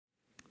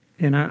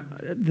And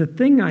the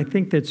thing I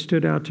think that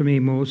stood out to me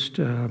most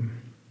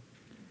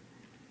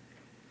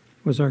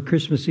was our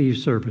Christmas Eve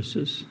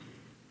services.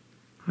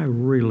 I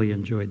really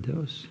enjoyed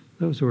those.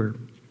 Those were,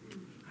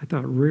 I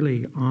thought,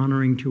 really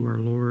honoring to our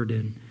Lord,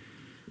 and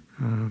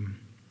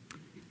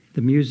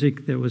the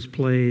music that was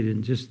played,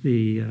 and just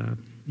the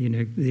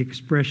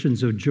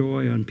expressions of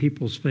joy on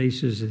people's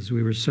faces as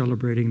we were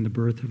celebrating the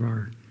birth of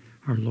our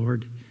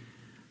Lord.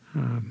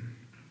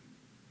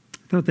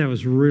 I thought that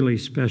was really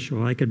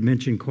special. I could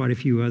mention quite a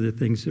few other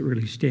things that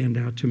really stand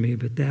out to me,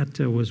 but that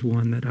was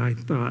one that I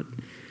thought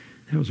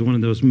that was one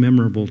of those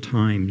memorable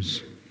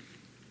times.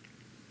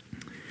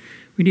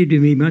 We need to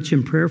be much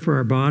in prayer for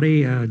our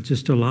body.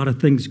 Just a lot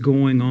of things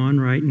going on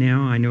right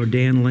now. I know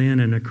Dan Lynn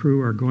and a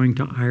crew are going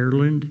to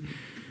Ireland.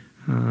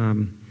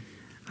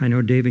 I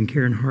know Dave and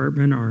Karen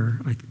Hartman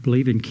are, I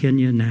believe, in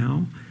Kenya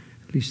now.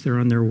 At least they're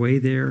on their way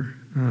there.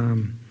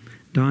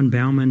 Don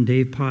Bauman,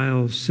 Dave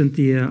Pyle,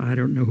 Cynthia, I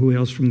don't know who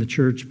else from the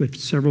church, but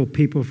several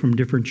people from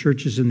different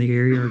churches in the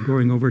area are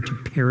going over to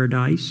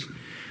Paradise,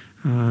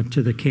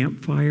 to the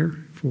campfire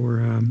for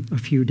a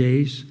few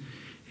days,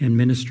 and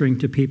ministering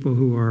to people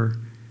who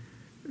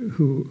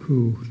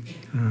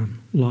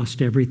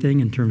lost everything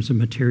in terms of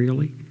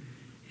materially.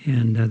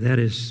 And that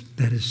is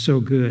so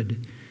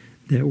good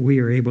that we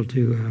are able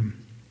to,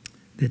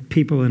 that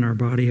people in our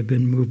body have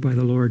been moved by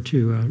the Lord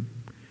to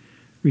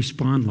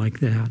respond like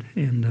that.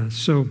 And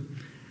so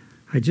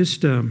I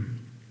just, I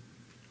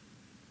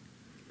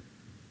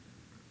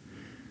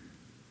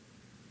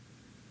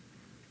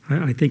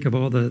think of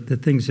all the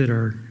things that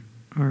are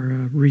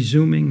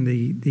resuming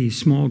the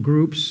small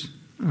groups.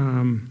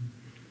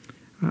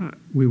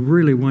 We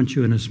really want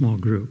you in a small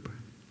group.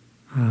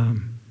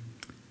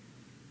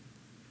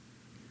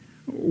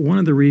 One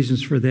of the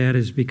reasons for that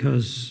is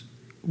because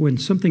when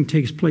something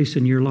takes place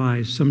in your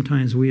lives,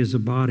 sometimes we as a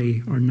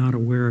body are not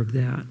aware of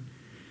that.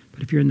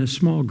 But if you're in the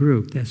small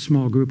group, that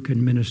small group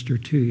can minister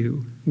to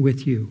you,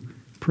 with you,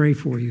 pray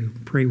for you,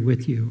 pray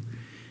with you.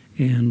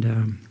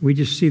 And we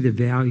just see the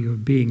value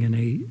of being in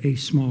a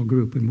small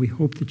group, and we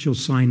hope that you'll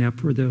sign up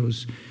for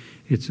those.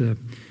 It's a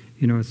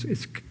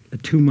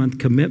 2-month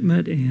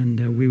commitment,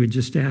 and we would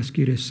just ask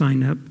you to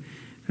sign up,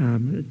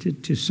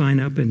 to sign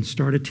up and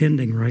start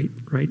attending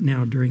right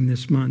now during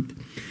this month.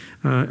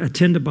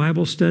 Attend a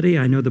Bible study.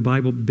 I know the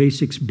Bible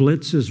Basics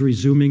Blitz is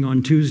resuming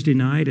on Tuesday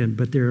night,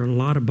 but there are a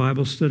lot of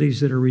Bible studies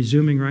that are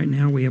resuming right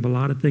now. We have a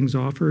lot of things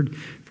offered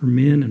for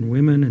men and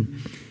women and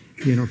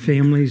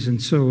families,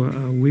 and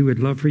so we would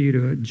love for you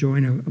to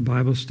join a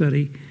Bible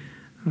study.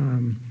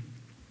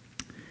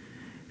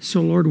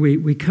 So, Lord,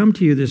 we come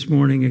to you this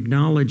morning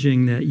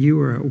acknowledging that you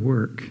are at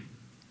work.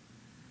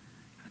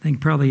 I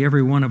think probably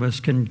every one of us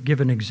can give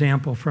an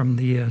example from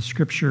the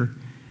Scripture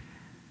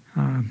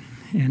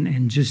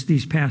and just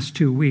these past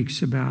 2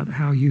 weeks about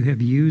how you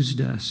have used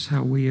us,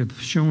 how we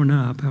have shown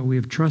up, how we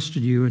have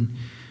trusted you and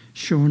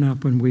shown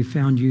up when we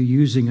found you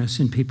using us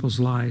in people's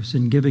lives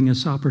and giving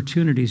us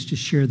opportunities to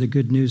share the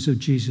good news of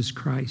Jesus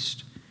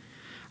Christ.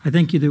 I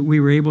thank you that we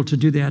were able to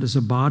do that as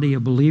a body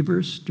of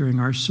believers during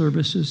our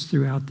services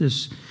throughout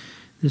this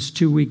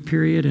 2-week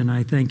period, and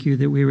I thank you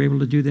that we were able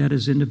to do that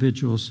as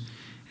individuals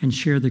and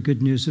share the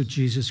good news of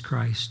Jesus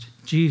Christ.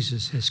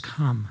 Jesus has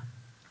come.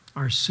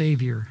 Our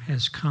Savior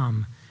has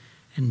come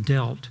and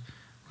dealt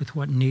with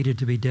what needed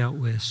to be dealt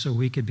with so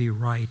we could be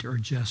right or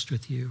just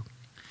with you.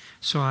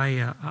 So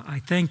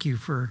I thank you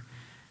for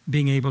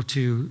being able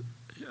to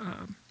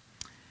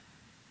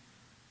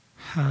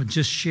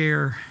just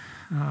share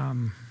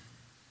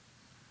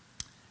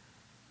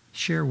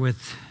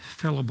with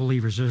fellow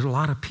believers. There's a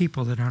lot of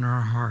people that are on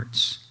our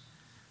hearts.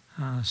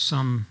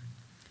 Some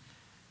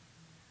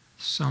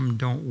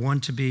don't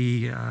want to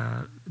be.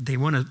 They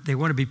want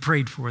to be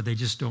prayed for. They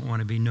just don't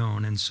want to be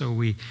known. And so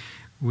we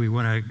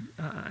want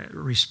to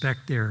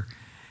respect their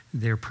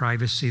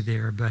privacy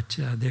there. But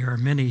there are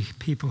many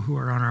people who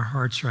are on our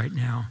hearts right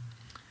now.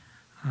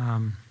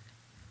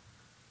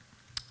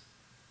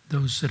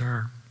 Those that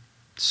are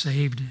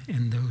saved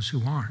and those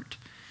who aren't.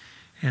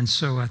 And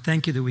so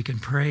thank you that we can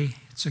pray.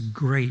 It's a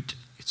great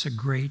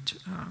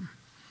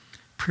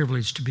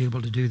privilege to be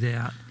able to do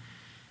that.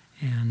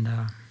 And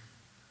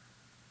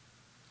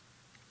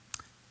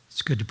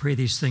it's good to pray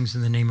these things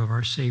in the name of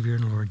our Savior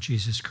and Lord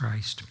Jesus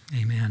Christ.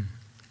 Amen.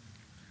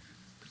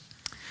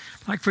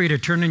 I'd like for you to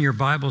turn in your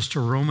Bibles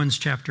to Romans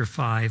chapter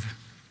 5.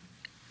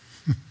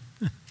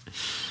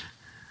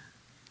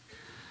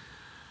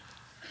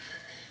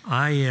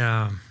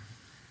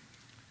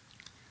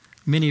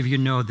 Many of you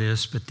know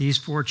this, but these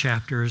 4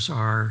 chapters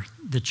are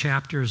the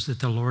chapters that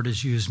the Lord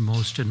has used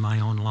most in my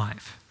own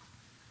life.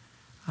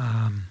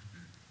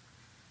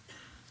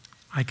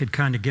 I could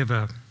kind of give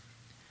a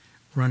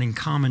running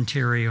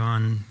commentary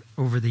on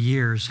over the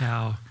years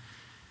how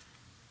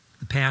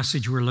the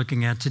passage we're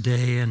looking at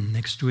today and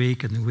next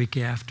week and the week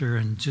after,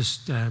 and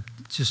just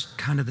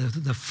kind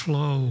of the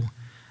flow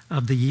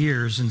of the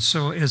years. And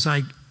so as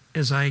I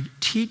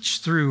teach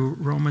through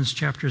Romans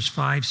chapters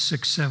 5,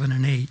 6, 7,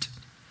 and 8,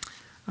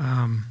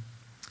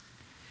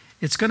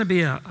 It's going to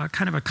be a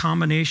kind of a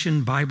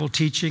combination Bible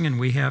teaching, and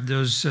we have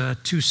those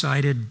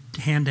two-sided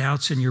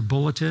handouts in your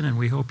bulletin, and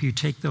we hope you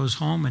take those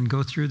home and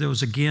go through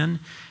those again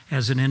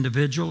as an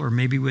individual or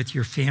maybe with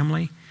your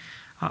family.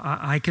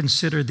 I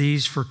consider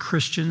these for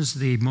Christians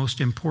the most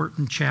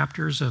important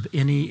chapters of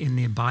any in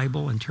the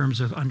Bible in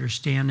terms of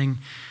understanding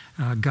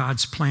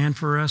God's plan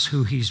for us,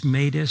 who He's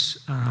made us,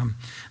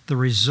 the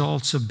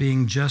results of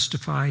being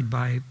justified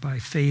by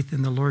faith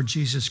in the Lord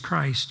Jesus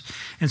Christ.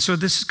 And so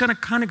this is going to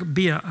kind of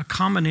be a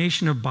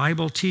combination of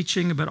Bible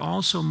teaching, but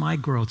also my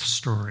growth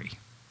story.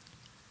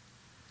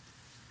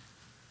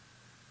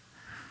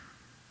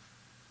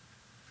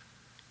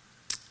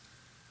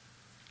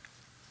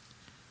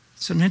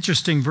 It's an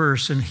interesting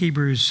verse in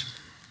Hebrews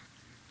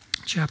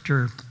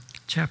chapter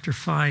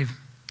 5,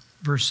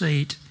 verse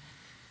 8.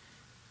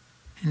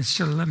 And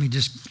so let me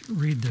just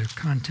read the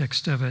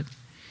context of it.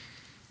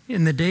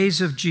 In the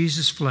days of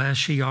Jesus'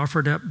 flesh, He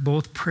offered up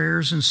both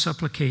prayers and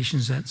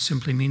supplications, that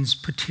simply means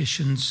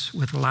petitions,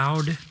 with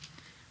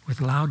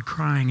loud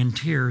crying and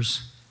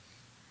tears,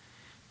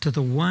 to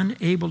the one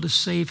able to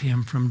save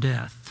Him from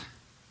death.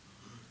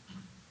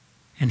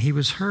 And He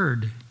was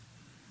heard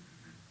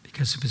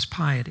because of His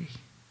piety.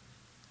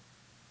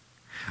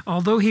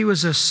 Although He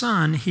was a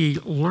son, He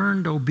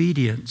learned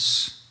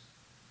obedience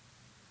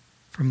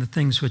from the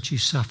things which He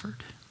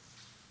suffered.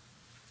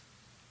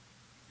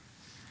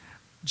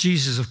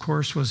 Jesus, of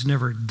course, was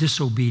never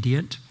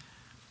disobedient,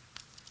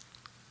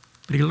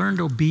 but He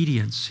learned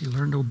obedience. He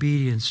learned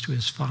obedience to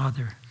His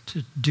Father,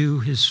 to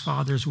do His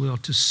Father's will,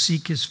 to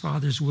seek His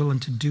Father's will,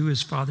 and to do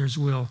His Father's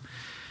will.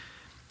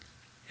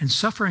 And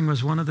suffering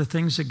was one of the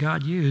things that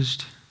God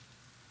used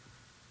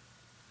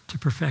to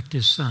perfect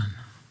His Son.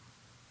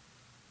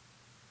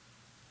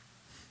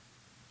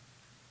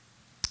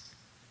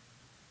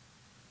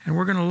 And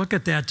we're going to look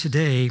at that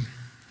today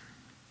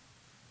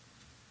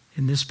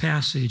in this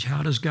passage.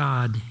 How does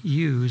God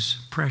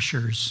use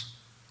pressures?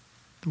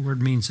 The word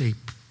means a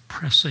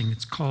pressing.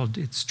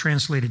 It's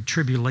translated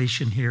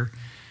tribulation here.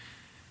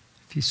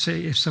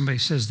 If somebody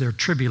says they're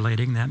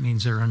tribulating, that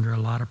means they're under a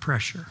lot of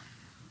pressure.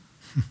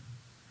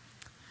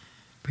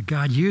 But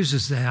God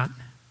uses that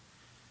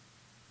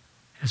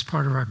as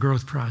part of our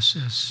growth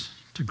process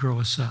to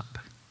grow us up.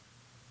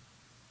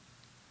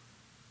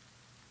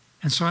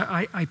 And so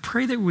I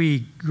pray that we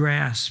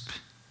grasp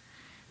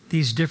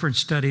these different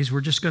studies. We're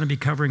just going to be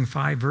covering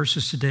 5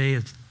 verses today.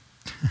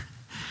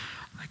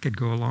 I could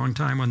go a long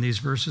time on these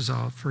verses.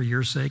 For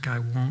your sake, I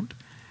won't.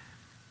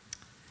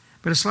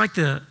 But it's like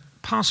the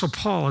Apostle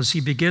Paul, as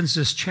he begins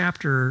this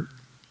chapter,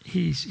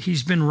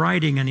 he's been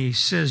writing, and he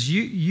says,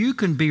 you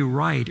can be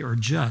right or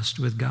just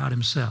with God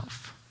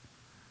Himself.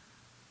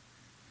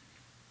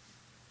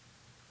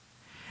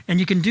 And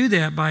you can do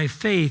that by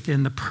faith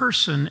in the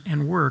person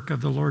and work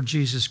of the Lord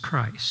Jesus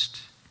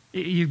Christ.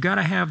 You've got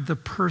to have the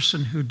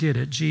person who did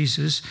it,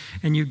 Jesus,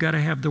 and you've got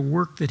to have the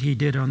work that He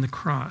did on the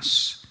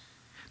cross.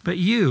 But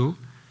you,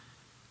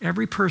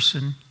 every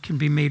person, can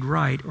be made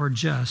right or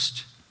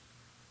just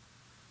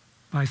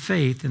by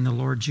faith in the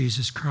Lord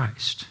Jesus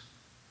Christ.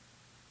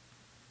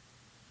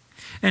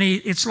 And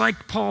it's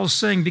like Paul's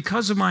saying,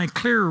 because of my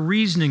clear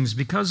reasonings,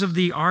 because of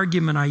the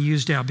argument I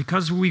used out,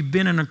 because we've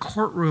been in a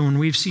courtroom and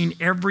we've seen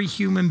every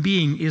human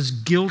being is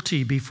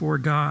guilty before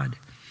God.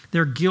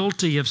 They're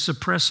guilty of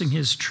suppressing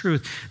His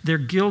truth. They're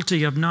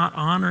guilty of not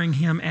honoring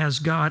Him as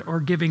God or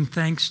giving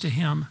thanks to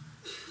Him.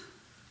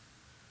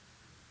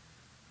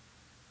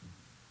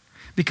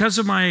 Because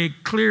of my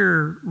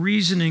clear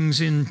reasonings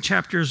in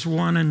chapters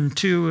 1 and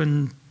 2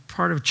 and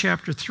part of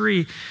chapter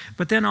 3,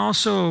 but then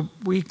also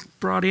we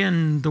brought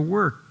in the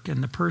work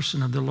and the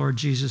person of the Lord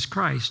Jesus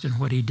Christ and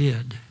what He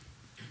did.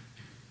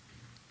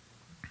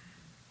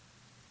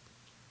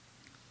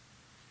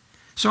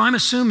 So I'm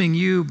assuming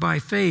you, by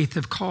faith,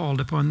 have called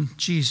upon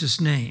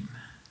Jesus' name.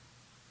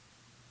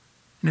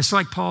 And it's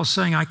like Paul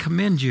saying, I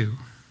commend you.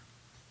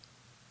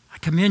 I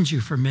commend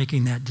you for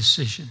making that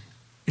decision.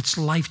 It's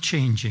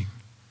life-changing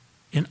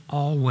in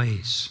all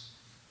ways.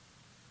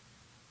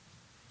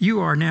 You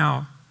are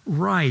now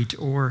right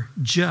or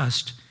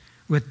just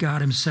with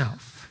God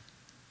Himself.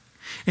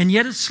 And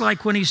yet it's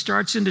like when he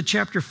starts into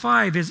chapter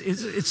 5,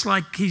 it's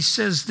like he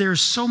says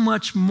there's so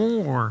much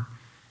more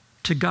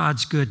to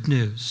God's good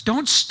news.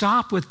 Don't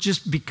stop with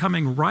just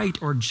becoming right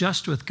or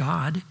just with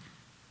God.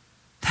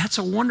 That's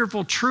a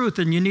wonderful truth,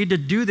 and you need to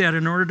do that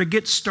in order to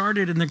get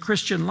started in the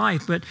Christian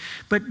life.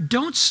 But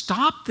don't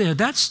stop there.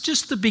 That's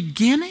just the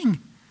beginning.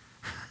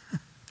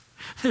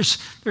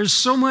 There's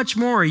so much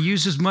more. He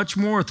uses much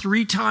more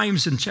 3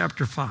 times in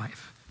chapter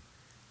 5.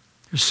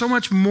 There's so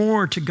much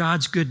more to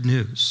God's good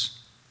news.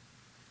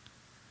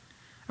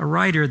 A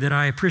writer that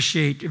I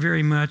appreciate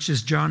very much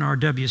is John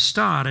R.W.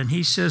 Stott, and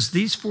he says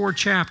these 4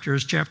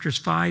 chapters, chapters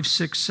 5,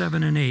 6,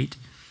 7, and 8,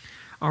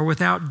 are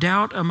without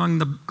doubt among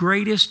the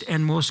greatest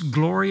and most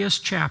glorious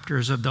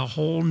chapters of the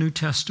whole New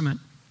Testament.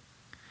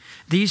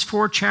 These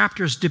 4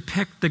 chapters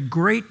depict the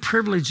great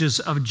privileges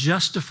of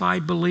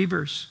justified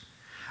believers,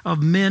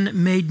 of men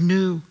made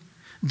new,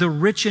 the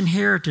rich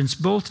inheritance,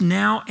 both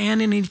now and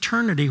in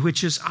eternity,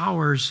 which is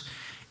ours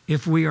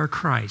if we are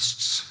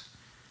Christ's.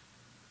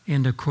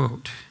 End of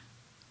quote.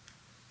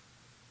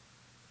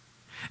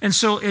 And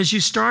so as you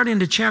start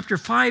into chapter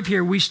 5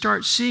 here, we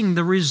start seeing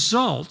the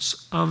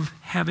results of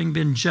having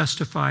been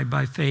justified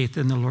by faith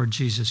in the Lord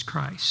Jesus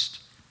Christ.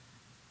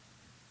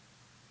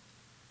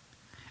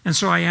 And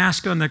so I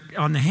ask on the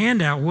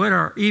handout, what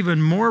are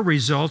even more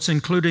results,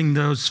 including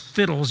those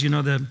fiddles,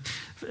 the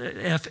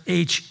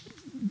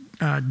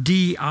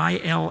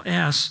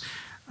FHDILS,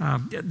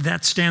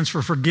 that stands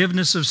for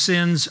forgiveness of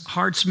sins,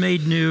 hearts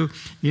made new,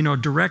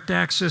 direct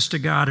access to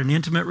God, an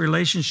intimate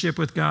relationship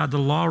with God, the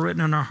law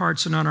written on our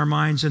hearts and on our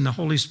minds, and the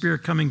Holy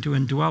Spirit coming to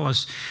indwell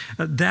us.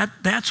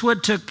 That's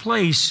what took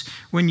place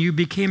when you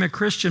became a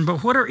Christian.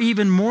 But what are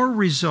even more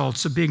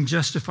results of being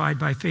justified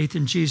by faith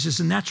in Jesus?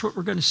 And that's what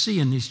we're going to see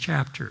in these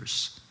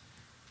chapters.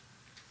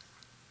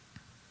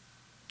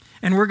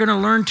 And we're going to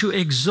learn to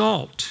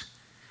exalt.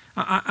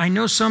 I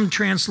know some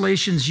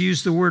translations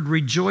use the word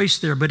rejoice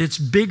there, but it's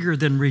bigger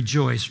than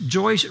rejoice.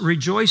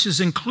 Rejoice is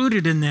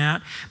included in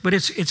that, but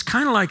it's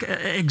kind of like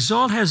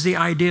exalt has the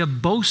idea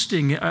of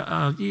boasting,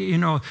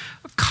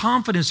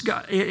 confidence.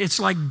 It's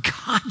like,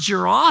 God,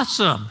 you're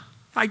awesome.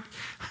 I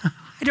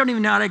don't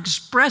even know how to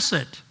express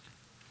it.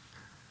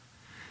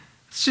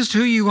 It's just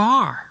who you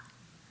are.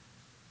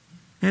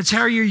 And it's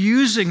how you're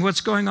using what's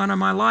going on in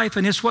my life,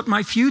 and it's what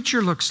my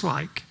future looks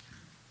like.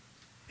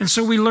 And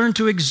so we learn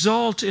to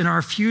exalt in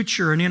our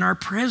future and in our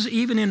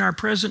even in our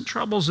present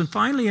troubles, and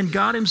finally in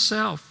God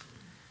Himself.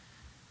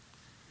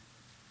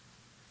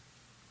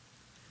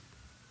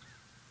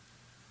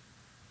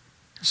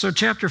 So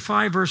chapter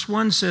 5, verse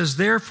 1 says,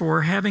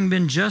 "Therefore, having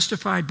been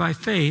justified by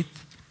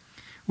faith,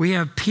 we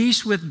have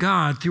peace with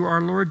God through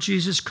our Lord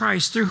Jesus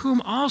Christ, through whom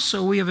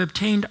also we have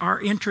obtained our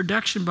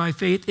introduction by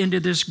faith into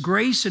this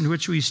grace in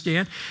which we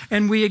stand,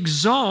 and we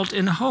exalt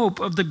in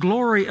hope of the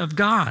glory of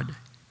God."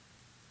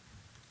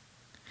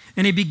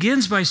 And he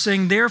begins by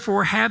saying,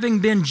 therefore, having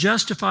been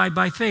justified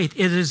by faith,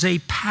 it is a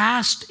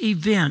past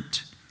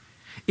event.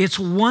 It's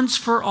once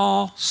for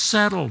all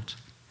settled.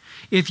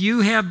 If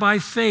you have by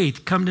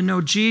faith come to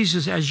know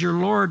Jesus as your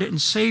Lord and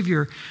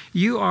Savior,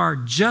 you are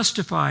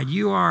justified.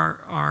 You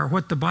are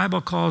what the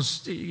Bible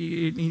calls,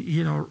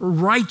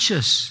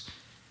 righteous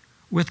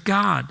with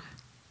God.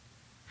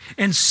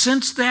 And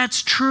since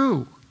that's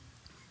true,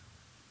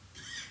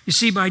 you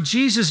see, by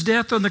Jesus'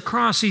 death on the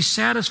cross, He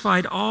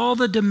satisfied all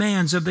the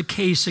demands of the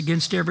case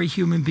against every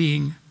human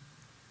being.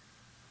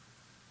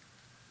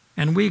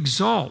 And we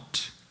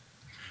exalt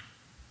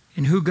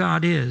in who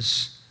God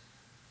is,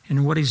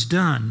 and what He's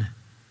done,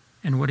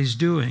 and what He's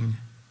doing,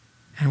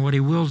 and what He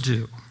will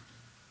do.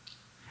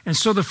 And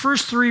so the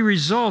first three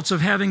results of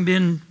having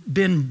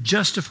been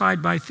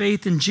justified by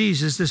faith in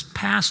Jesus, this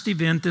past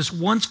event, this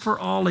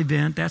once-for-all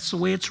event, that's the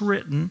way it's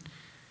written.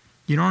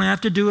 You don't have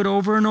to do it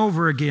over and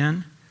over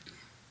again.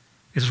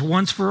 It's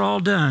once for all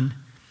done.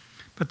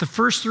 But the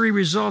first three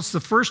results, the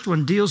first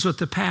one deals with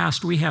the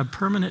past. We have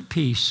permanent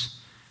peace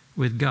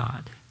with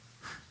God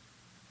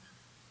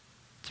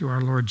through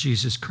our Lord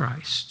Jesus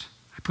Christ.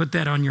 I put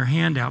that on your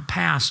handout.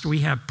 Past,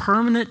 we have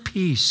permanent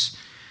peace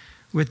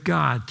with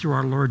God through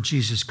our Lord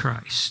Jesus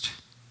Christ.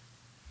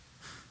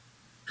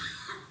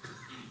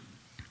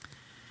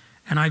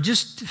 And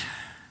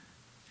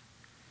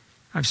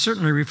I've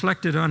certainly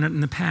reflected on it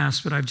in the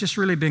past, but I've just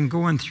really been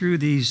going through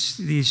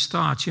these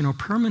thoughts,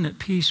 permanent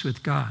peace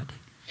with God.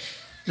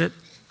 That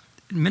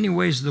in many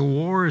ways the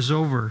war is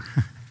over.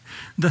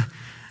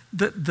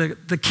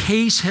 The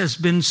case has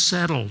been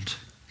settled.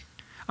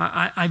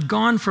 I've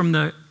gone from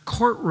the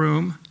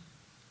courtroom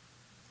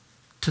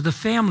to the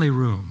family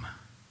room.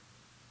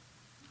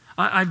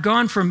 I've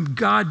gone from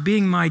God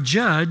being my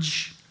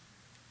judge,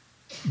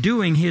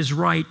 doing His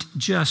right,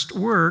 just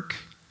work,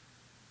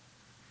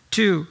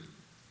 to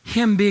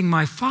Him being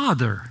my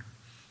Father.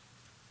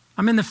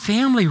 I'm in the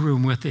family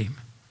room with Him.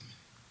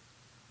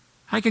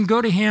 I can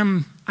go to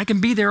Him, I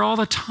can be there all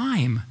the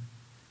time.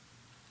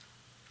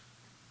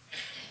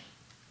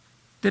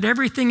 That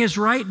everything is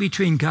right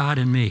between God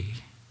and me.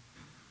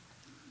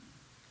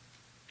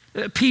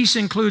 Peace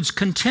includes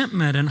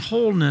contentment and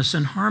wholeness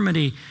and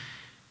harmony.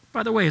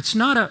 By the way, it's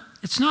not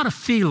a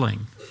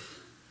feeling.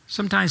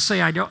 Sometimes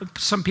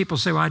some people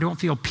say, well, I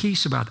don't feel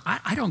peace about it.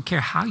 I don't care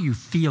how you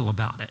feel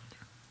about it.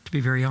 To be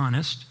very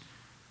honest,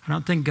 I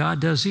don't think God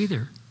does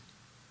either.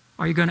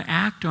 Are you going to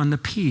act on the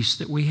peace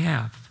that we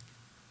have?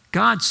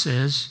 God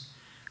says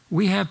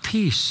we have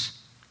peace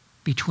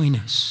between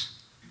us.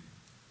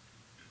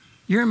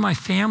 You're in my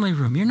family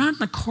room. You're not in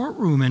the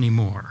courtroom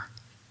anymore.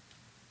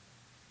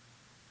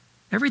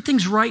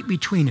 Everything's right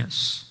between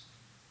us.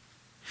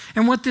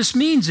 And what this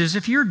means is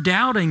if you're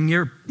doubting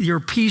your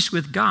peace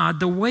with God,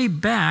 the way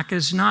back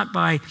is not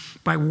by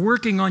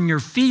working on your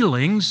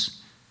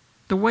feelings.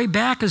 The way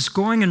back is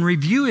going and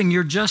reviewing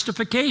your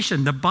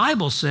justification. The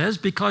Bible says,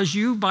 because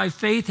you by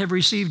faith have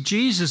received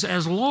Jesus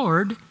as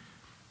Lord,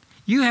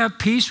 you have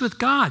peace with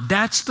God.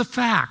 That's the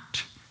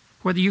fact.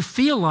 Whether you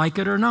feel like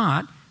it or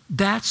not,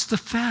 that's the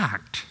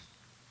fact.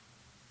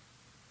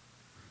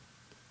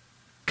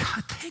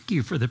 God, thank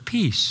you for the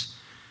peace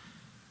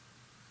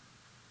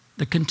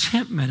the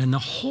contentment and the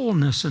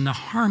wholeness and the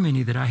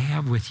harmony that I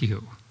have with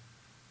you.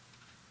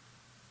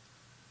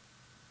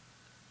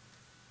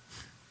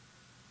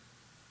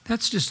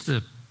 That's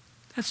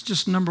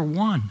just number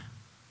one.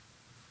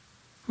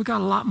 We got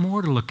a lot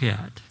more to look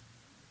at.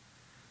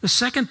 The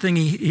second thing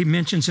he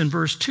mentions in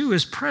verse 2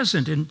 is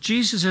present, and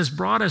Jesus has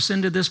brought us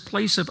into this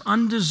place of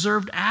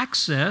undeserved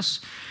access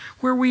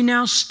where we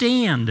now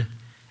stand.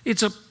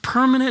 It's a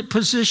permanent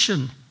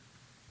position.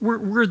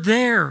 We're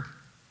there.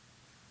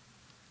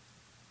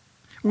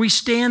 We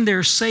stand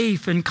there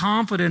safe and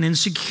confident and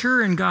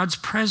secure in God's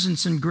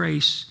presence and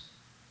grace.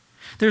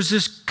 There's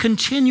this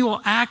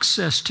continual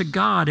access to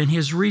God and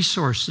His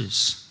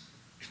resources.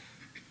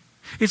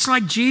 It's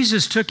like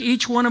Jesus took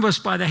each one of us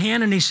by the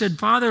hand and He said,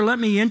 Father, let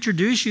me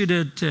introduce you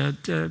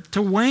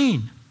to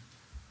Wayne.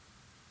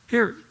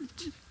 Here,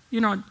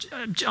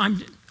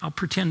 I'll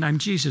pretend I'm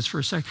Jesus for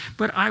a second,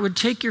 but I would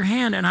take your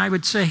hand and I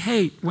would say,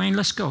 hey, Wayne,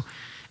 let's go.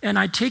 And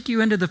I'd take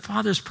you into the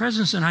Father's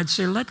presence and I'd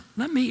say, let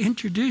me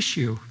introduce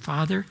you,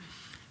 Father,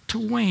 to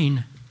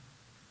Wayne.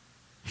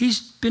 He's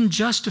been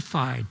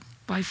justified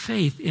by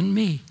faith in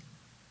me.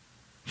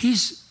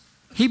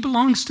 He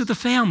belongs to the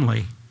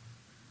family.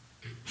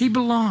 He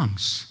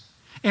belongs.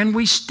 And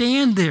we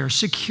stand there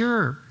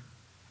secure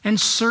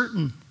and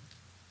certain.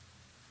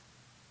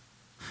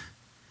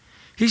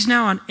 He's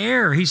now an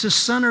heir. He's a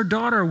son or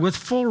daughter with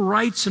full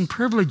rights and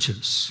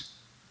privileges.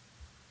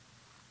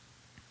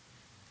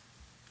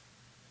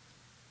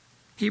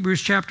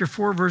 Hebrews chapter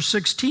 4, verse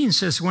 16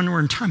 says, when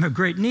we're in time of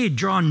great need,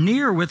 draw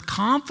near with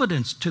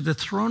confidence to the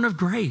throne of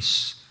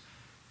grace.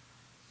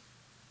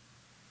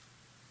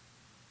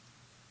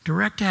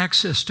 Direct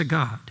access to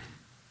God.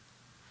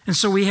 And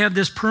so we have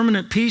this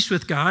permanent peace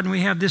with God, and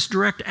we have this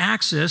direct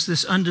access,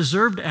 this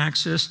undeserved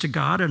access to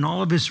God and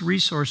all of His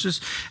resources.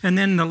 And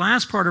then the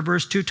last part of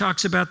verse 2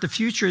 talks about the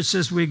future. It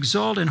says, we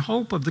exalt in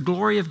hope of the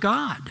glory of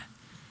God.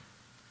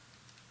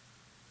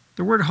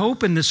 The word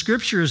hope in the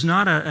Scripture is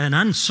not an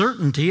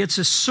uncertainty, it's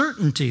a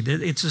certainty.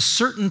 It's a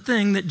certain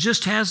thing that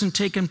just hasn't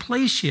taken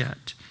place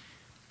yet.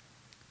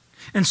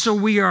 And so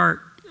we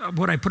are,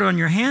 what I put on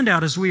your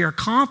handout is we are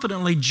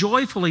confidently,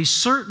 joyfully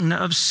certain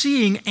of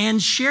seeing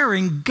and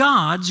sharing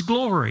God's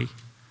glory.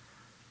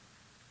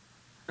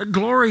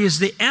 Glory is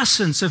the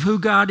essence of who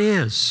God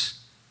is.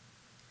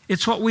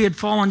 It's what we had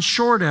fallen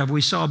short of,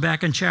 we saw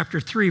back in chapter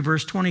 3,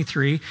 verse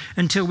 23,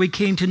 until we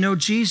came to know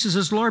Jesus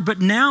as Lord. But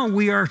now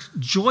we are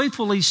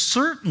joyfully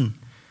certain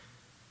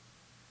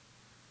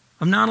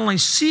of not only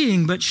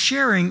seeing, but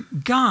sharing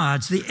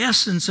God's, the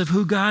essence of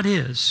who God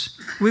is.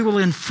 We will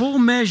in full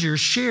measure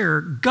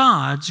share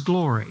God's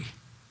glory.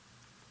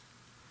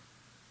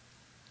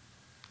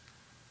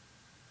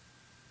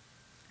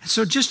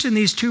 So just in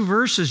these two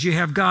verses, you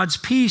have God's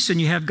peace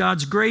and you have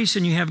God's grace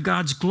and you have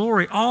God's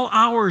glory, all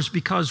ours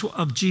because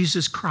of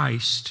Jesus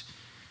Christ.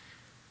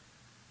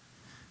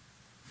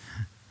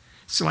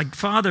 It's like,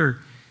 Father,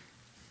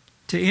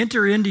 to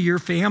enter into your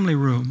family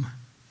room,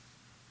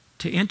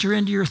 to enter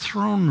into your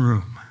throne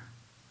room,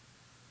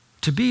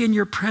 to be in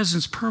your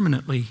presence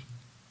permanently,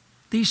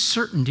 these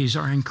certainties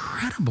are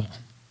incredible.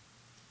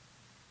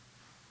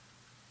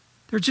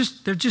 They're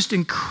just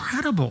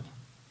incredible.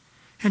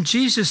 And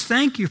Jesus,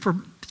 thank you for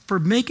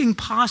making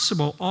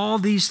possible all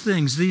these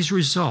things, these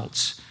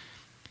results,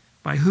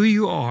 by who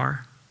you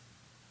are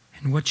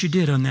and what you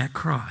did on that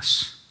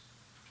cross.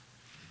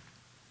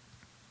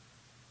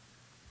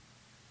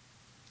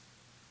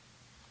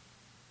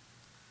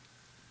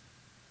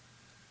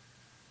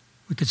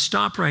 We could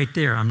stop right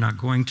there. I'm not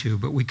going to,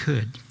 but we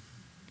could.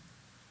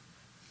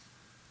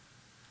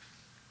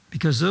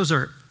 Because those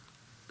are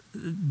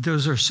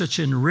such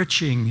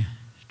enriching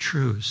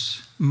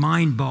truths,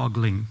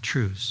 mind-boggling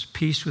truths.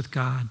 Peace with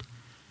God,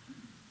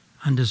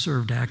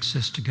 undeserved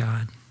access to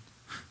God,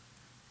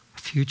 a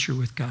future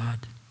with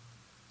God.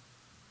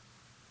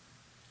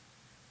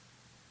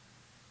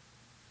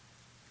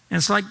 And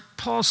it's like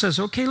Paul says,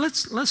 okay,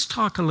 let's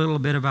talk a little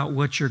bit about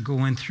what you're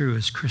going through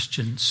as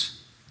Christians.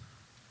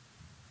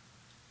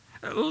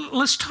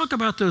 Let's talk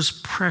about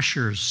those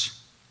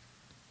pressures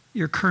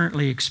you're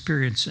currently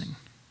experiencing.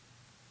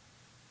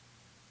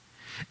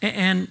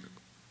 And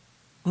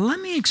let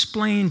me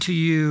explain to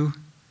you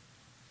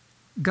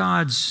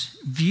God's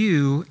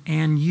view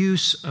and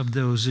use of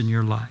those in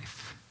your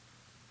life.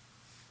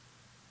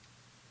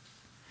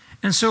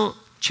 And so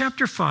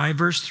chapter 5,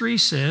 verse 3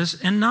 says,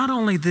 and not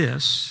only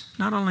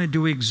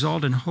do we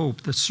exalt in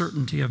hope the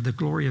certainty of the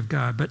glory of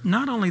God, but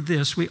not only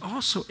this, we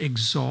also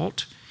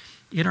exalt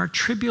in our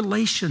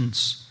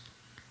tribulations.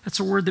 That's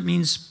a word that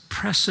means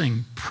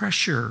pressing,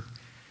 pressure,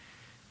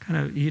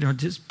 kind of,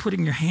 just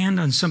putting your hand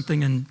on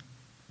something and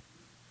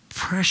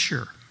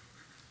pressure.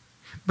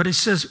 But it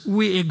says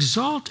we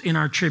exalt in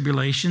our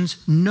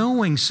tribulations,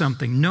 knowing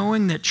something,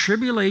 knowing that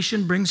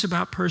tribulation brings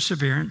about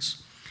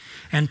perseverance,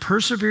 and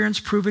perseverance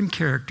proven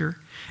character,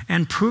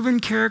 and proven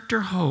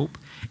character hope,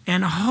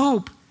 and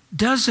hope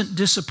doesn't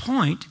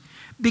disappoint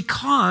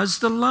because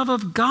the love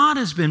of God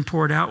has been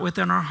poured out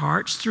within our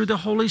hearts through the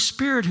Holy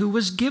Spirit who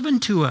was given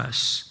to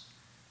us.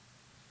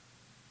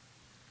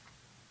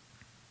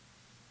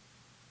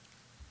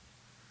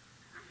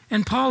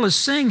 And Paul is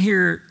saying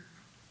here,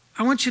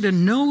 I want you to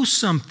know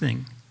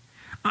something.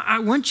 I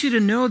want you to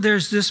know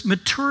there's this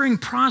maturing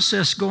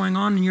process going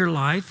on in your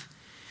life.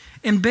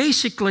 And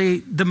basically,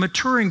 the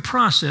maturing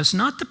process,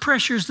 not the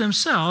pressures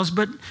themselves,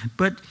 but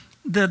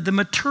the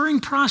maturing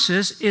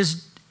process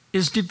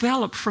is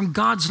developed from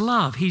God's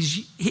love.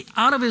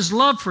 Out of his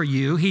love for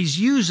you, he's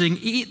using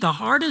the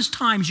hardest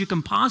times you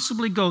can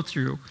possibly go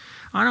through.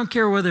 I don't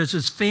care whether it's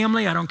his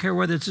family, I don't care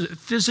whether it's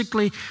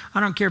physically, I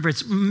don't care if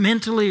it's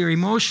mentally or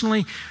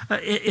emotionally.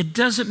 It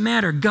doesn't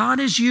matter. God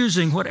is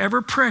using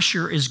whatever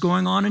pressure is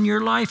going on in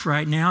your life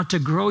right now to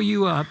grow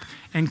you up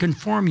and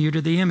conform you to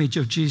the image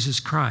of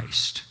Jesus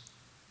Christ.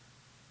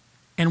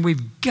 And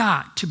we've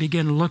got to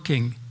begin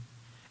looking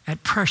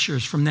at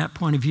pressures from that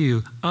point of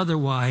view.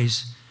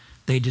 Otherwise,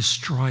 they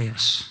destroy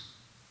us.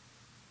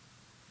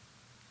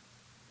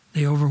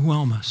 They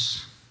overwhelm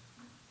us.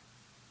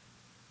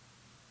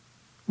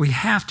 We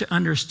have to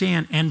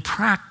understand and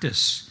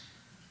practice.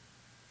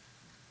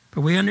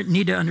 But we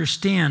need to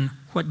understand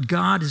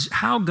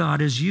how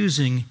God is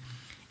using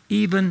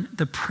even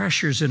the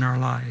pressures in our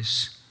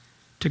lives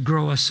to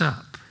grow us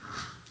up.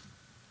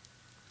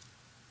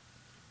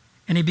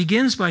 And he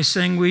begins by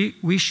saying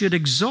we should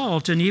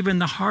exalt in even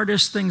the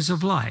hardest things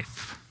of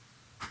life.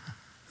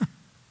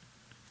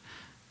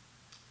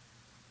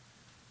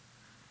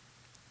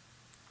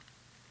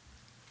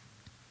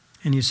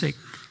 And you say,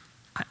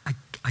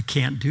 I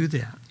can't do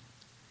that.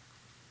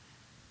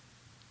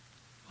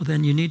 Well,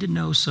 then you need to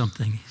know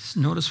something.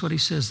 Notice what he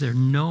says there,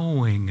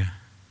 knowing.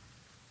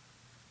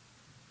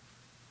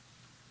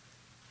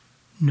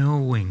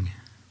 Knowing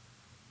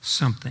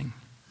something.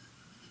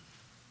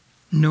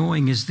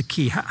 Knowing is the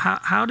key.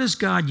 How does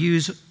God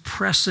use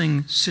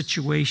pressing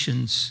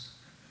situations?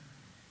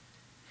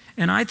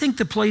 And I think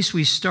the place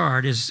we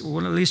start is,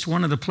 well, at least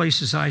one of the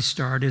places I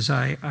start is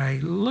I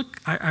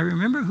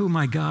remember who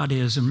my God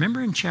is. And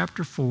remember in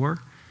chapter 4,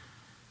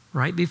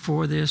 right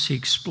before this, he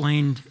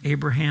explained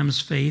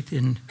Abraham's faith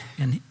in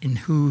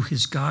who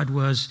his God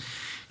was.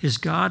 His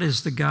God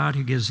is the God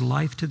who gives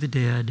life to the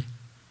dead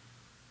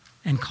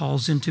and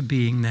calls into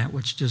being that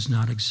which does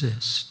not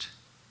exist.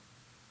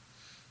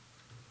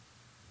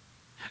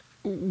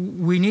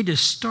 We need to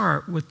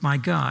start with my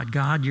God.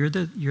 God, you're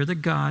the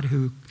God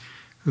who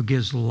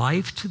gives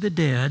life to the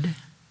dead,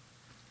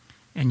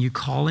 and you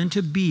call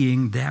into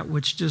being that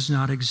which does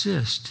not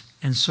exist.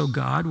 And so,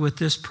 God, with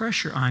this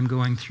pressure I'm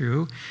going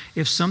through,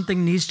 if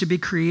something needs to be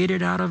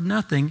created out of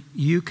nothing,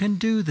 you can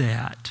do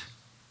that.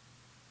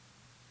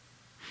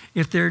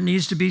 If there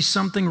needs to be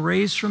something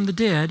raised from the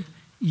dead,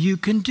 you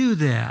can do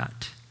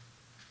that.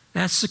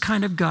 That's the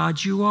kind of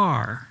God you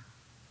are.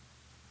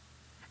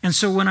 And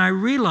so when I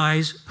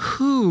realize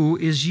who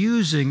is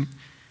using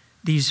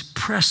these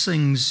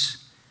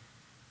pressings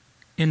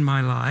in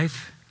my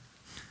life,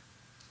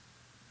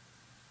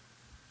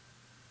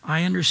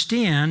 I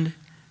understand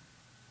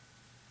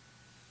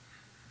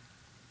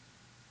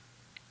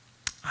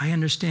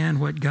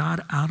what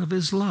God, out of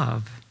his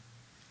love,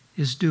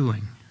 is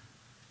doing.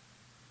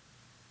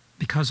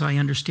 Because I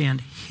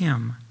understand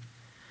him.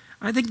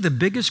 I think the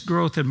biggest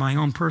growth in my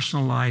own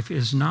personal life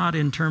is not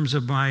in terms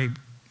of my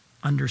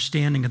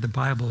understanding of the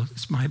Bible.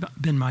 It's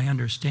been my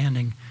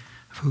understanding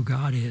of who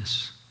God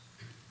is.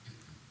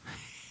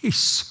 He's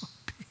so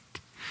big.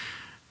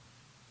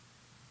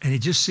 And it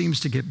just seems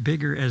to get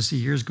bigger as the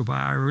years go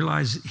by. I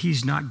realize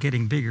he's not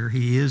getting bigger.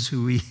 He is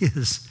who he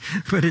is.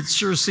 But it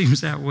sure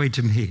seems that way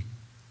to me.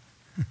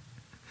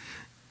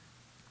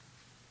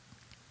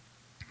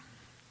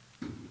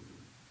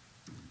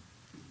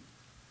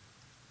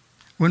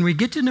 When we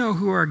get to know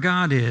who our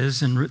God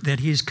is and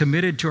that he's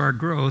committed to our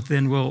growth,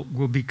 then we'll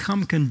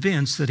become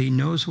convinced that he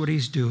knows what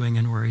he's doing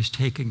and where he's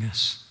taking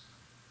us.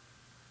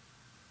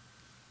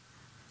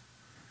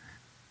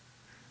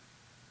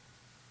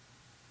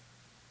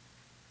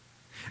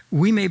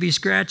 We may be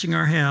scratching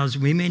our heads.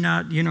 We may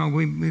not,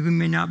 we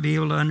may not be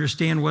able to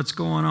understand what's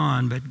going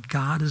on, but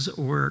God is at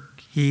work.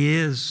 He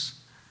is.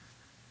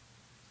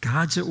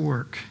 God's at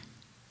work.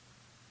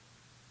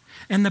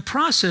 And the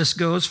process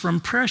goes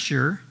from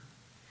pressure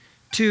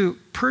to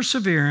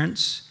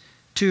perseverance,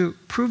 to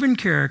proven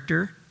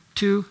character,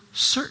 to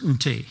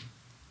certainty.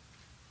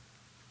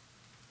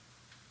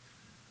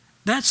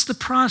 That's the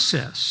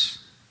process.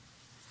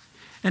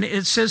 And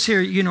it says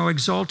here,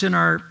 exalt in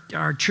our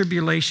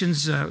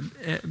tribulations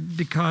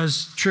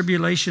because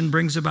tribulation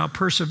brings about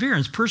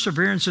perseverance.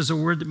 Perseverance is a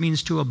word that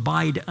means to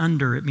abide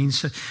under. It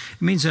means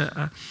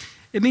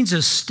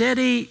a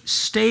steady,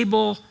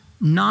 stable,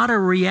 not a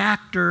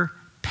reactor,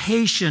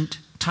 patient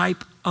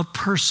type of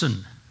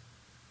person.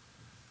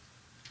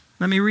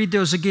 Let me read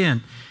those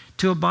again.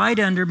 To abide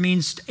under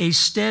means a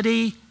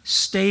steady,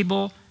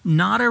 stable,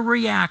 not a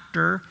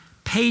reactor,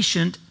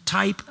 patient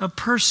type of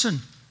person.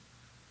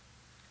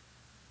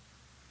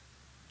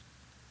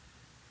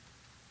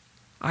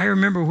 I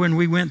remember when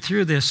we went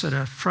through this at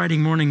a Friday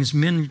morning's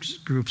men's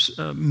groups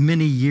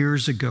many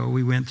years ago.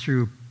 We went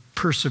through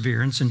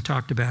perseverance and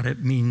talked about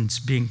it means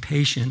being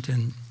patient.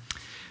 And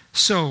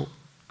so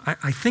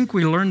I think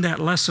we learned that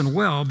lesson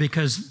well,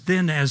 because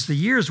then as the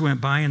years went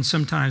by, and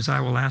sometimes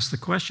I will ask the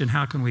question,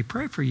 how can we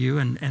pray for you?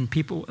 And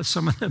people,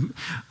 some of them,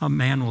 a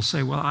man will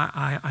say, well,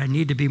 I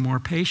need to be more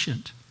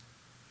patient.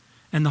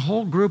 And the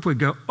whole group would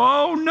go,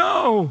 oh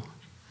no,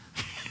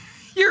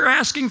 you're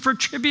asking for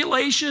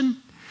tribulation.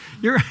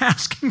 You're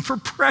asking for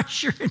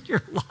pressure in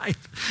your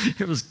life.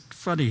 It was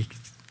funny,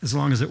 as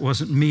long as it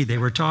wasn't me they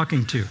were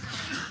talking to.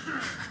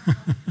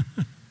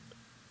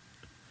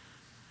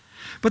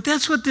 But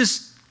that's what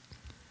this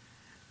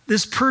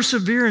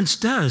perseverance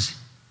does.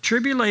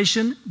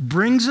 Tribulation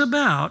brings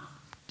about,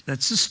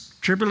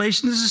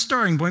 tribulation is the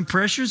starting point,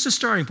 pressure is the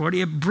starting point.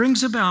 It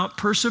brings about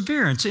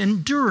perseverance,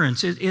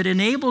 endurance. It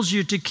enables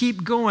you to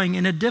keep going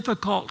in a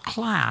difficult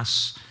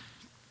class,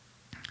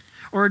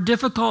 or a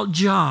difficult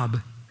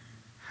job,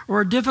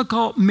 or a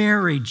difficult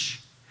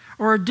marriage,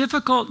 or a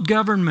difficult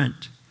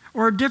government,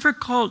 or a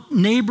difficult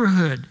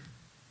neighborhood.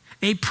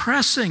 A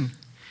pressing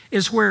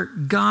is where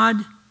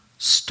God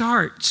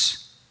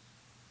starts.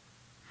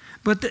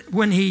 But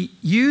when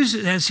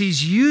as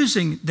he's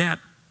using that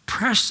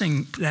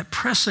pressing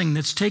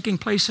that's taking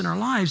place in our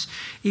lives,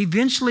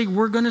 eventually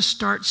we're going to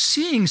start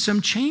seeing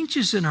some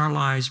changes in our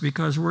lives,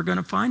 because we're going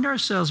to find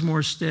ourselves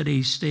more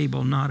steady,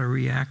 stable, not a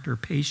reactor,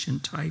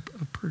 patient type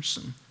of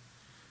person.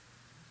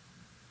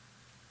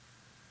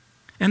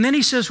 And then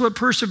he says what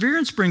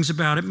perseverance brings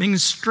about. It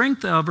means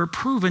strength of, or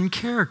proven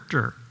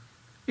character.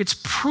 It's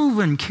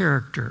proven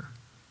character.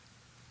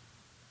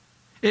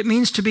 It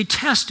means to be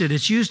tested.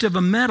 It's used of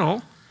a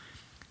metal,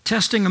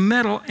 testing a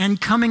metal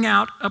and coming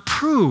out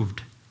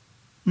approved.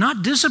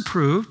 Not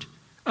disapproved,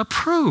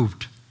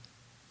 approved.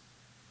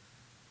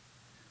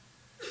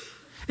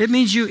 It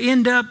means you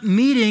end up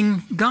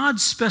meeting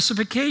God's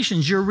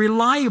specifications. You're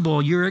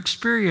reliable, you're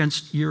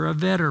experienced, you're a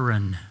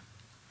veteran.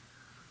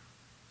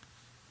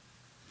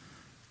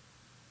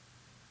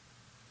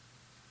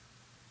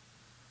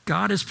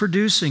 God is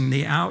producing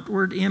the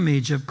outward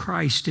image of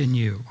Christ in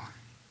you.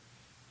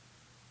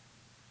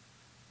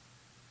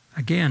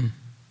 Again,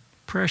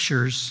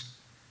 pressures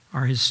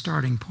are his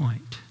starting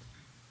point.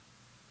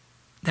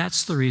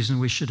 That's the reason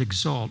we should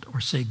exalt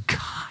or say,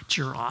 God,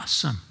 you're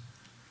awesome.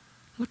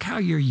 Look how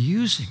you're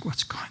using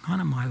what's going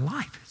on in my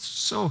life.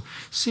 It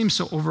seems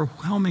so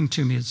overwhelming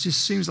to me. It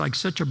just seems like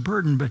such a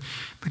burden. But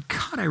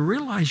God, I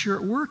realize you're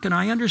at work, and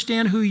I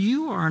understand who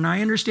you are, and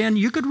I understand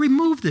you could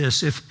remove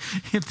this if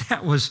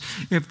that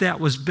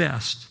was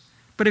best.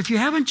 But if you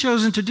haven't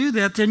chosen to do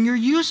that, then you're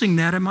using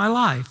that in my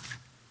life.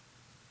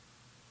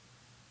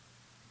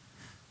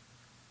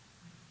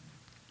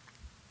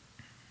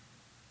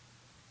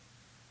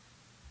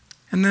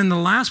 And then the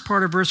last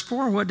part of verse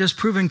 4, what does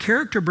proven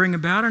character bring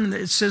about? And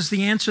it says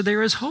the answer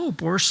there is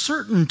hope, or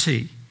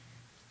certainty.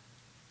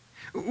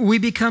 We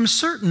become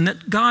certain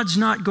that God's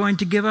not going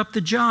to give up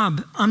the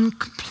job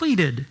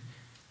uncompleted.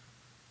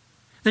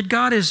 That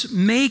God is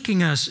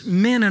making us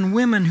men and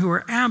women who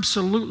are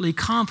absolutely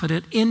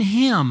confident in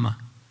Him.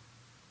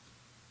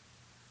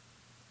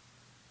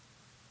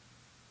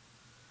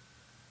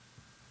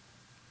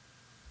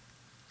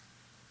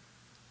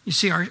 You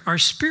see, our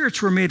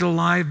spirits were made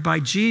alive by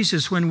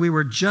Jesus when we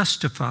were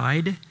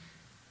justified.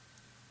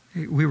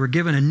 We were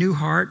given a new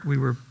heart. We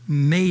were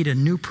made a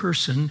new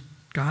person,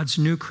 God's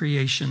new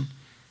creation.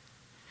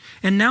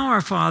 And now our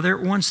Father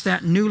wants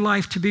that new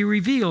life to be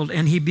revealed,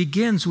 and He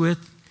begins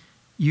with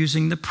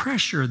using the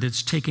pressure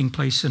that's taking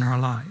place in our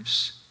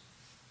lives.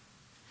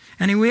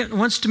 And He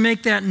wants to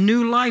make that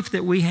new life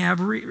that we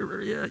have,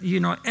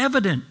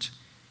 evident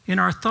in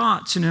our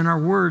thoughts and in our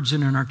words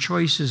and in our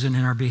choices and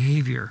in our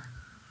behavior.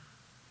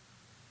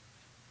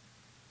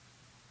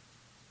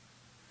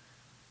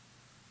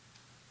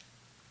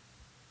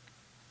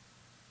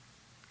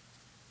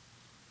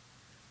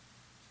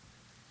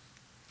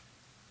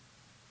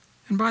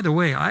 And by the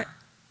way, I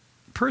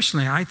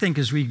think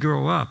as we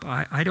grow up,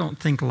 I don't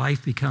think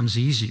life becomes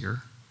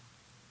easier.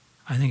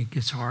 I think it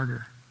gets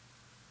harder.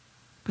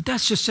 But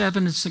that's just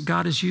evidence that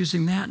God is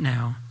using that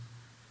now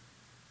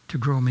to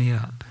grow me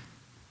up,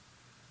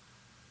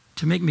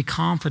 to make me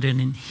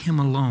confident in Him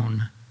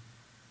alone.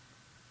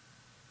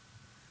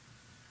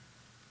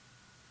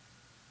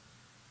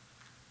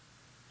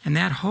 And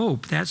that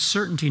hope, that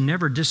certainty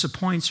never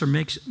disappoints or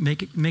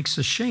makes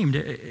ashamed.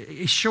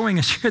 It's showing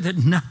us here that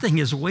nothing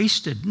is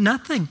wasted.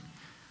 Nothing.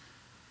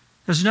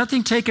 There's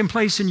nothing taking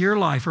place in your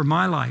life or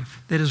my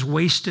life that is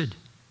wasted.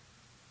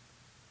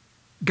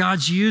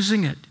 God's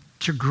using it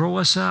to grow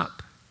us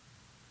up.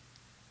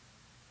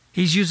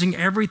 He's using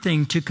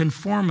everything to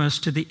conform us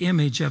to the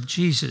image of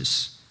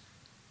Jesus.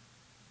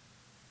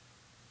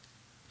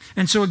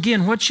 And so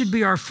again, what should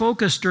be our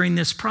focus during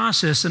this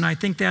process? And I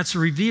think that's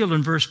revealed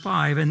in verse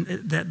 5, and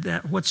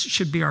that what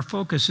should be our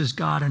focus is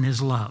God and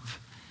His love.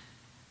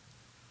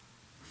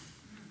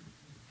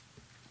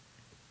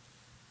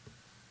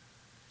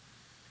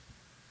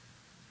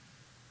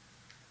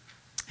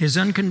 His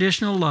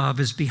unconditional love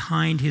is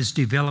behind His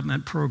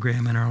development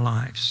program in our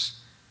lives.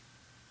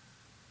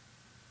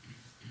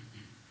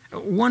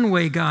 One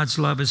way God's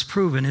love is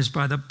proven is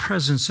by the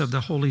presence of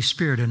the Holy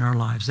Spirit in our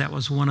lives. That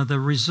was one of the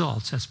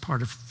results. That's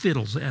part of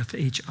FIDDLS,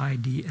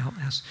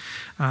 F-H-I-D-L-S.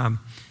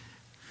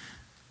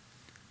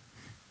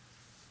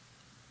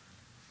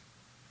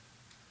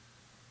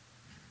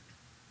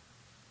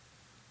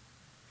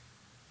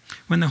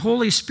 When the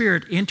Holy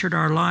Spirit entered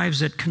our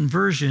lives at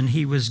conversion,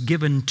 He was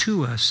given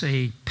to us,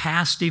 a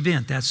past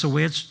event. That's the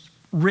way it's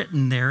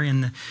written there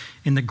in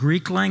the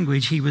Greek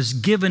language. He was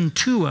given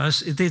to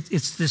us.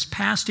 It's this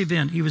past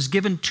event. He was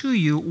given to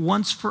you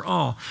once for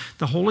all.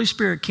 The Holy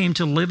Spirit came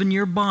to live in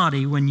your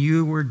body when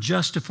you were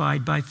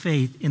justified by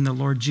faith in the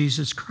Lord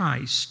Jesus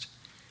Christ.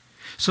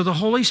 So the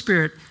Holy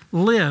Spirit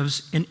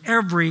lives in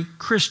every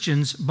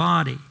Christian's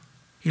body.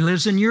 He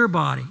lives in your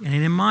body and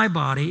in my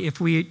body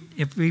if we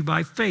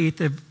by faith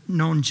have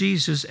known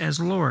Jesus as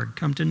Lord,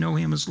 come to know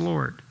Him as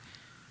Lord.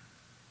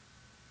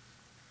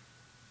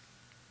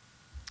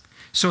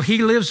 So He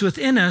lives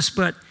within us,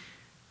 but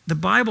the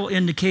Bible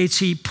indicates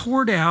He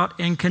poured out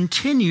and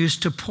continues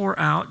to pour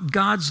out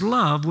God's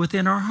love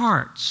within our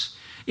hearts.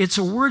 It's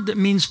a word that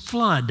means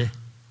flood.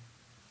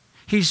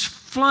 He's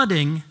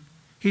flooding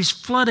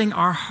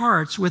our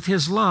hearts with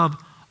His love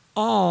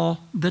all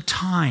the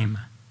time.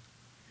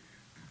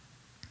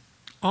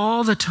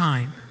 All the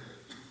time.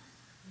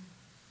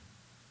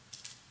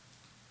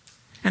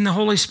 And the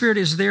Holy Spirit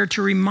is there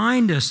to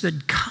remind us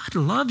that God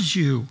loves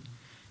you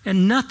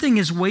and nothing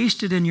is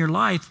wasted in your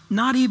life,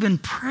 not even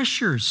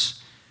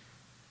pressures.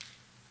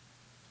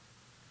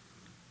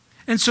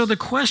 And so the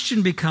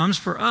question becomes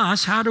for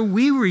us, how do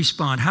we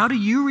respond? How do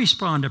you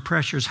respond to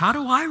pressures? How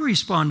do I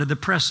respond to the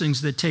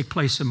pressings that take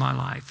place in my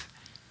life?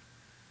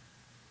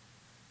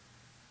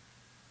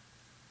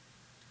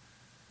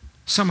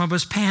 Some of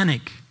us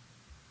panic.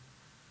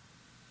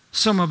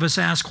 Some of us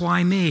ask,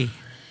 why me?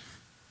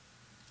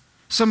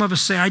 Some of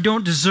us say, I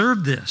don't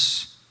deserve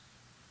this.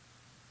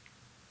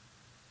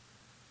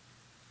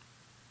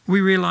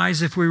 We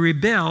realize if we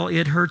rebel,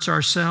 it hurts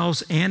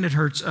ourselves and it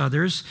hurts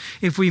others.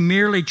 If we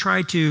merely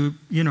try to,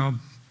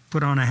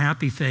 put on a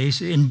happy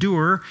face,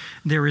 endure,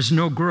 there is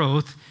no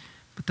growth.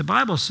 But the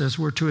Bible says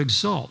we're to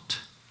exalt.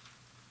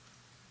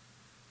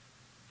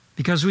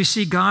 Because we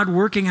see God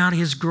working out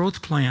His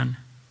growth plan.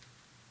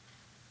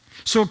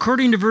 So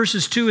according to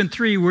verses 2 and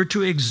 3, we're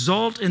to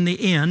exalt in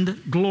the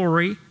end,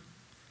 glory,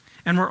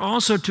 and we're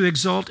also to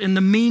exalt in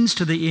the means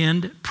to the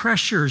end,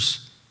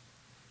 pressures.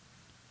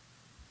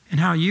 And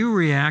how you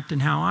react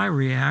and how I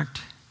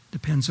react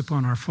depends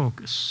upon our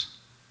focus.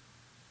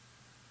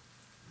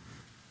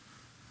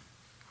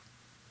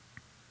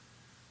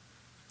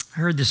 I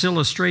heard this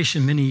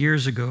illustration many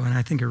years ago, and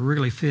I think it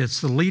really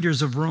fits. The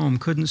leaders of Rome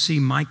couldn't see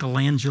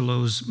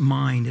Michelangelo's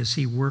mind as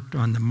he worked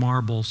on the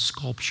marble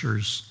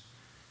sculptures.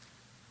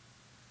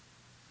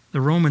 The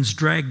Romans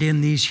dragged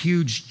in these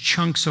huge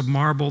chunks of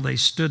marble. They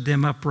stood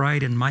them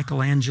upright, and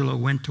Michelangelo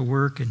went to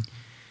work, and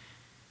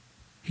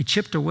he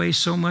chipped away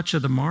so much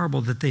of the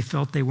marble that they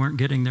felt they weren't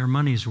getting their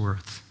money's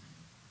worth.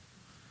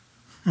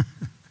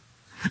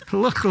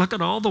 Look at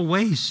all the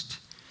waste.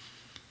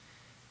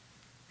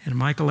 And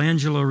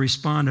Michelangelo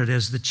responded,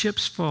 as the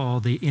chips fall,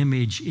 the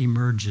image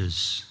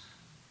emerges.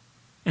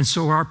 And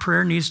so our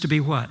prayer needs to be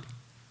what?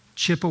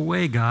 Chip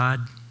away,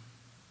 God.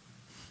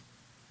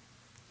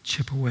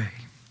 Chip away.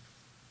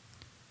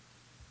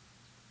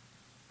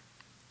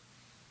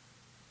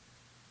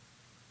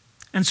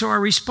 And so our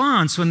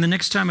response when the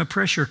next time a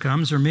pressure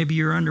comes, or maybe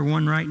you're under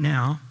one right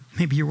now,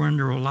 maybe you were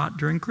under a lot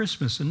during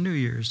Christmas and New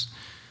Year's,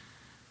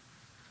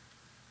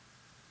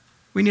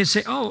 we need to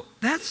say, oh,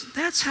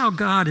 that's how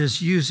God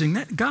is using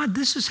that. God,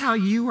 this is how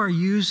you are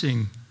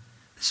using.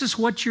 This is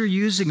what you're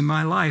using in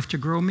my life to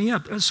grow me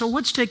up. So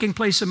what's taking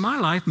place in my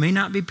life may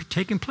not be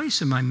taking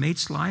place in my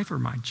mate's life or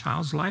my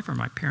child's life or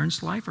my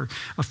parents' life or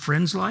a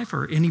friend's life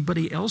or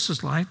anybody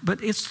else's life,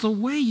 but it's the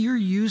way you're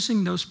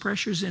using those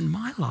pressures in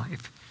my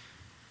life.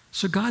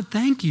 So God,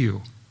 thank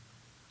you.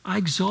 I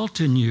exalt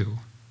in you.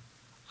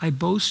 I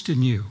boast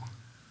in you.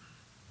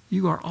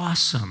 You are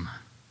awesome.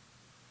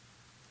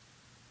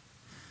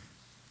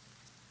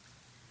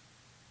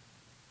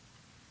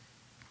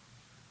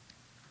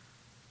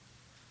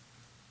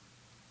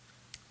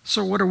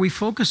 So what are we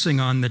focusing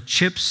on? The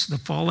chips, the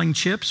falling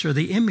chips, or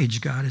the image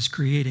God is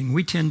creating?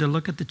 We tend to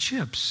look at the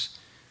chips.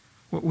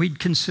 What we'd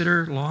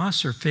consider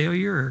loss or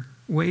failure or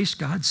waste,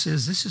 God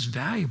says this is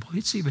valuable.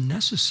 It's even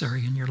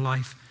necessary in your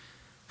life.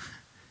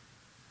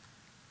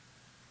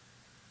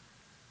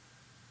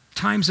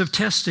 Times of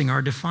testing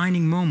are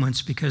defining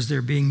moments because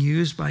they're being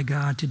used by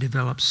God to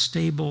develop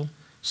stable,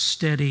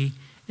 steady,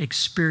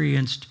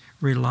 experienced,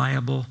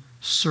 reliable,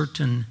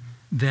 certain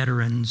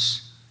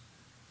veterans.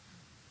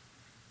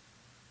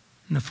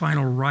 And the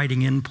final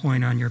writing in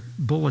point on your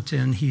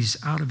bulletin,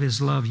 He's out of His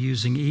love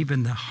using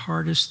even the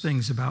hardest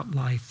things about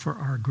life for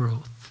our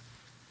growth.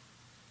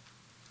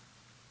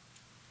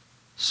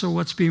 So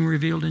what's being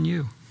revealed in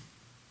you?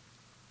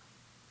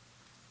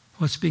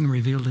 What's being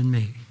revealed in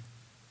me?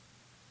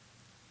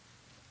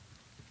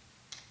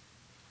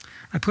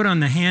 I put on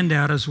the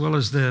handout as well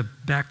as the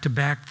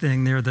back-to-back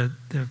thing there, the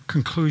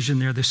conclusion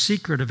there. The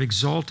secret of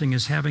exalting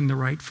is having the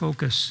right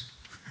focus.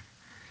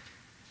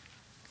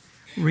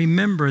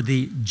 Remember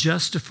the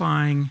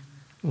justifying,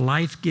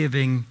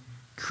 life-giving,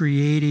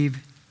 creative,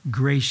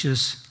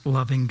 gracious,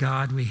 loving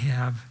God we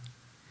have.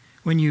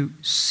 When you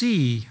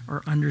see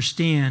or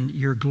understand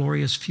your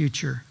glorious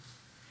future,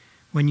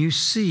 when you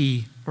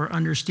see or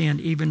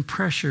understand even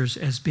pressures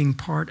as being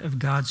part of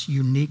God's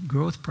unique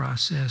growth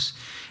process,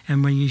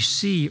 and when you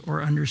see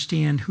or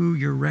understand who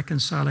your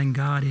reconciling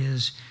God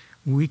is,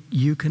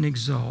 you can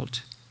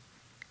exalt,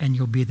 and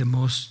you'll be the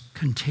most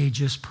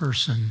contagious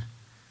person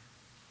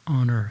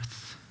on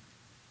earth.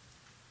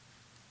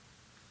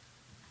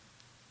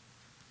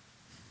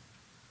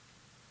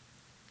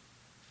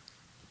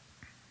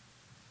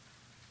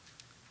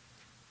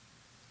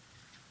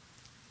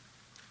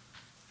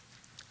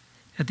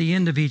 At the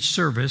end of each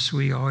service,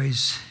 we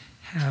always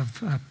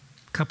have a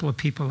couple of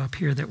people up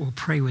here that will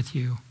pray with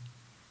you.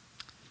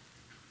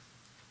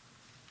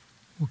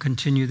 We'll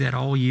continue that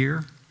all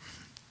year.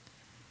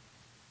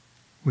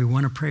 We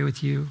want to pray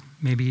with you.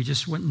 Maybe you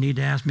just need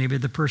to ask, maybe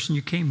the person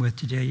you came with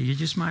today, you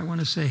just might want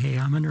to say, hey,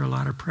 I'm under a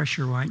lot of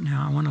pressure right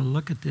now. I want to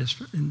look at this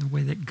in the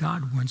way that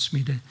God wants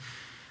me to,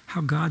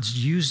 how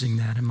God's using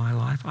that in my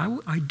life.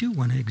 I do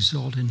want to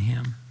exalt in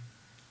Him.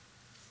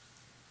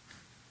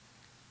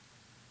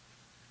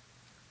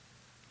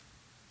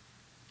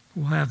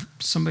 We'll have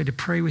somebody to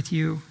pray with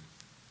you.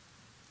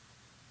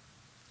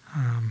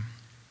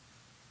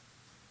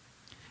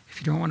 If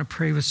you don't want to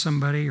pray with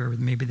somebody, or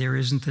maybe there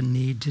isn't the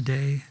need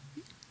today,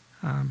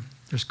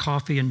 there's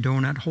coffee and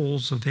donut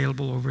holes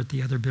available over at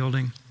the other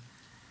building.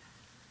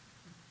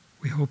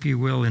 We hope you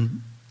will,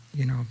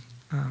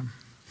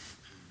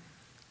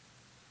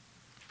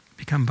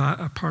 become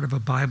a part of a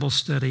Bible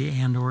study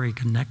and/or a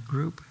connect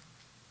group.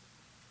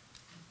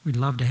 We'd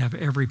love to have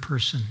every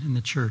person in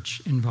the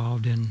church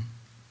involved in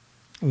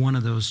one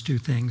of those two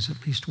things,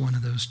 at least one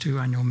of those two.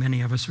 I know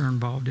many of us are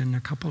involved in a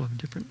couple of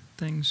different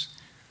things.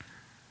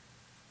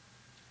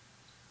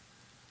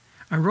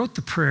 I wrote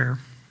the prayer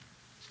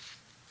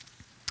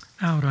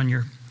out on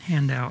your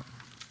handout.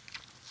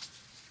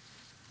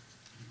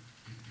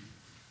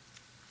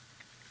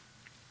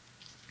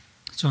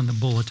 It's on the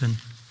bulletin.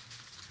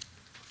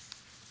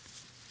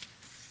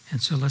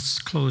 And so let's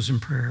close in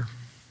prayer.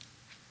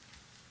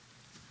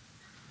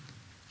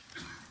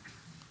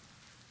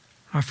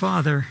 Our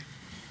Father,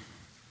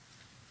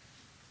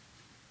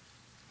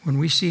 when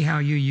we see how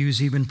you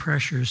use even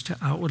pressures to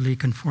outwardly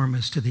conform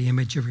us to the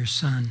image of your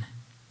Son,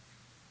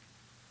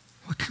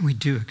 what can we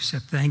do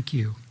except thank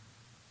you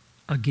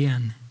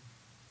again?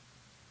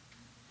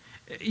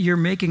 You're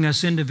making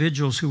us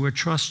individuals who will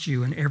trust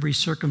you in every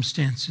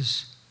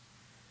circumstances,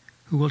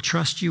 who will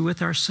trust you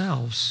with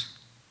ourselves,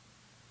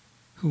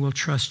 who will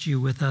trust you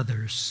with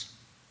others.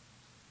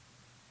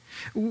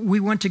 We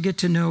want to get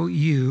to know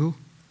you,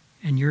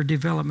 and your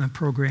development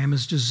program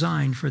is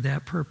designed for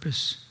that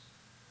purpose.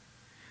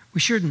 We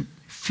shouldn't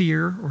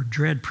fear or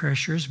dread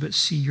pressures, but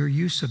see your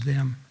use of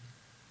them.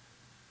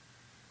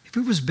 If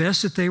it was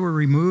best that they were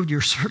removed,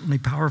 you're certainly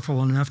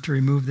powerful enough to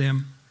remove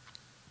them.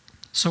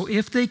 So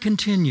if they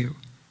continue,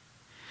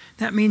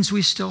 that means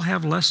we still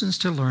have lessons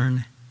to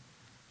learn,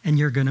 and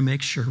you're going to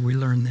make sure we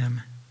learn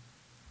them.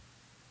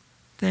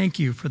 Thank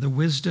you for the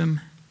wisdom,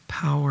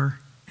 power,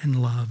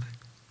 and love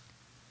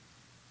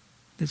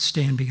that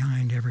stand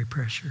behind every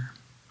pressure.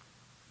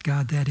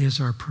 God, that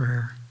is our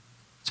prayer.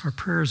 It's our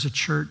prayer as a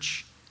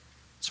church.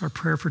 It's our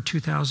prayer for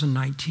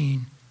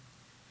 2019.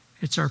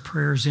 It's our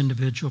prayer as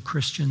individual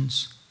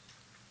Christians.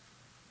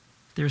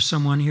 There's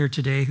someone here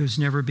today who's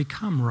never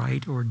become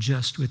right or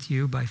just with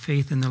you by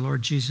faith in the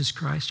Lord Jesus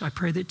Christ. I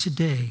pray that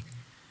today,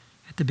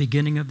 at the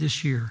beginning of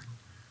this year,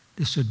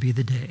 this would be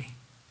the day.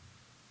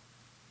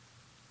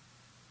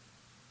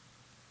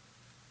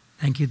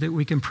 Thank you that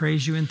we can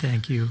praise you and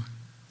thank you.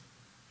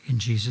 In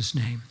Jesus'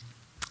 name,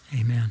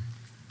 amen.